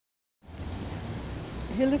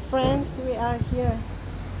hello friends, we are here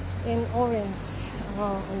in Orange,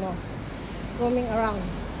 roaming around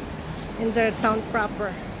in their town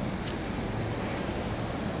proper.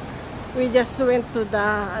 We just went to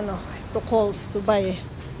the to Coles to buy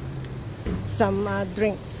some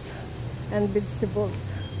drinks and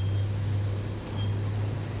vegetables.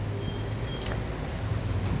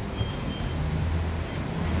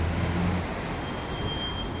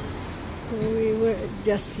 So we were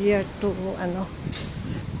just here to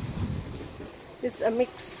it's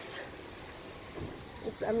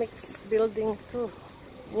a mixed building too,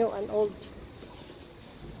 new and old.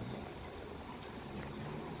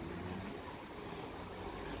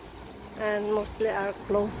 And mostly are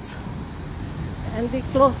closed. And they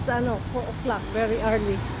close 4 o'clock, very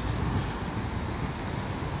early.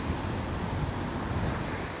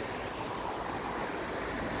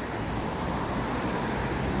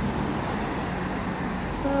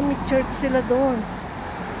 May church sila doon.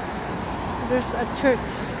 There's a church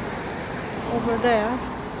over there.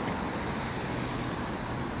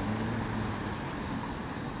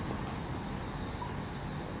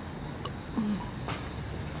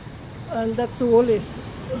 And that's Woolies.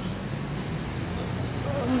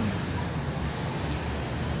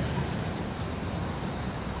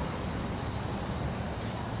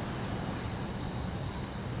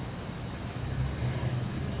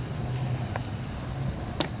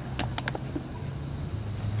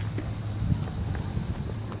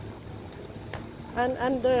 And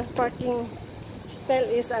under parking style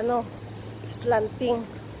is slanting.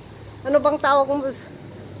 Ano bang tawag mo?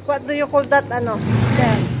 What do you call that there?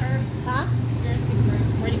 Ha?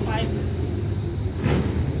 45.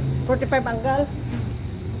 45 angle?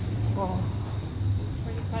 Oh.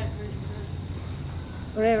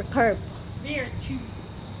 45 Rear curb. Rear 2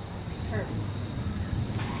 curb.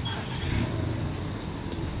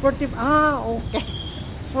 40, okay.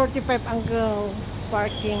 45 angle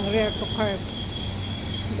parking, rear to curb.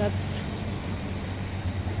 That's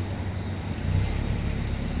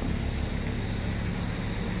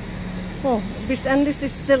Bis and this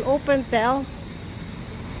is still open, Tel.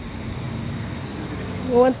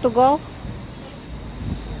 You want to go?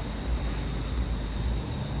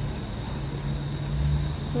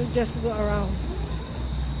 We'll just go around.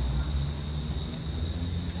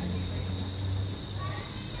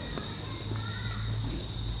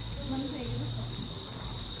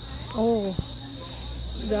 Oh,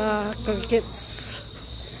 the crickets.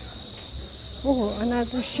 Oh,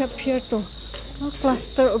 another shop here too. A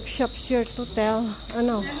cluster of shops here to Tel.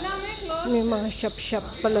 May mga shop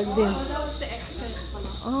pala din.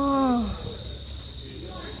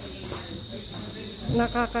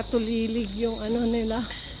 Nakakatulilig yung nila.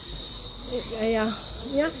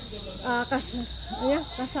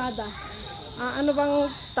 Kasada. Ano bang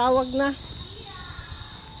tawag na?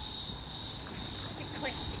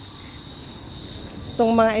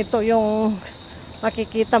 Itong mga ito yung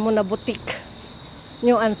makikita mo na boutique.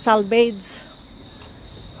 New and salvage.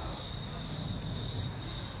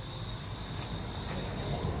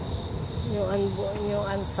 New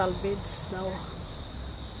and salvage daw.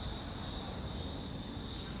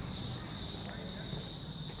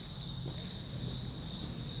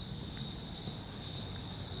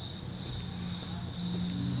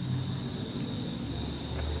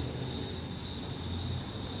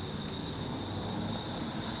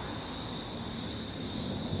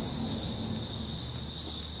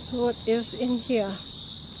 So what is in here?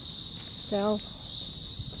 Well,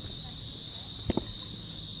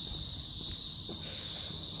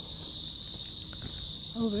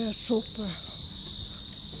 we're super.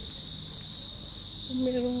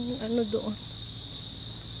 Merong doon.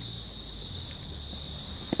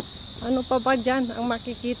 Ano pa ba dyan ang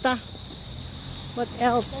makikita? What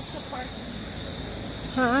else?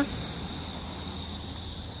 Ha?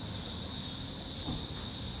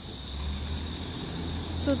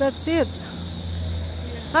 So that's it.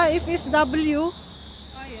 If it's W. Oh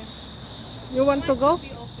yeah. You want to go?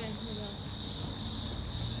 Be open,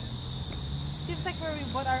 Seems like where we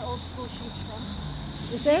bought our old school shoes from.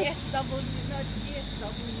 Is it? GSW, not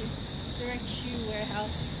GSW. Direct Shoe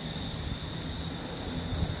Warehouse.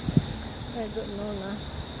 I don't know na.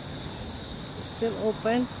 Still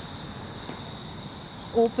open.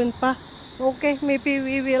 Open pa. Okay, maybe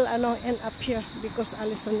we will end up here because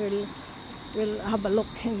Alison will have a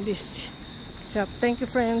look in this shop. Thank you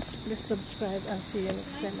friends. Please subscribe and see you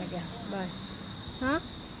next time again. Bye. Huh?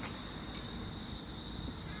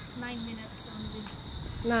 It's 9 minutes only.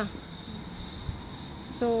 Na.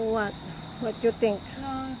 So what? What you think?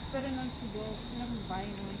 No, it's better not to go. I'm not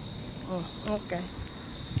buying one. Oh, okay.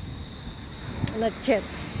 Not yet.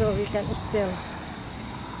 So we can still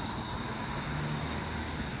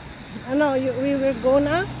we will go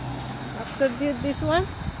na after this one.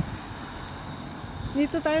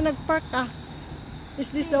 Dito tayo nagpark Is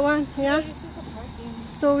this the one? Yeah. This is a parking.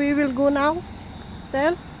 So we will go now.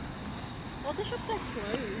 Tell. All the shops are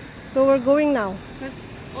closed. So we're going now. Because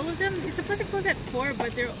all of them, it's supposed to close at 4,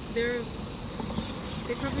 but they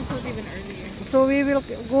probably close even earlier. So we will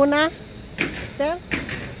go now. Tell.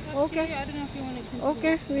 Okay. I don't know if you want to continue.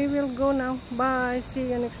 Okay, we will go now. Bye. See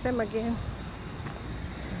you next time again.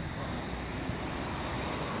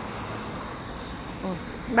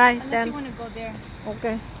 Bye. Unless Tell. you want to go there.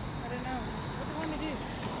 Okay. I don't know. What do you want to do?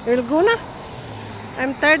 We'll go na.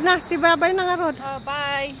 I'm tired na. Si Babay na nga rod.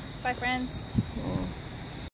 Bye. Bye, friends.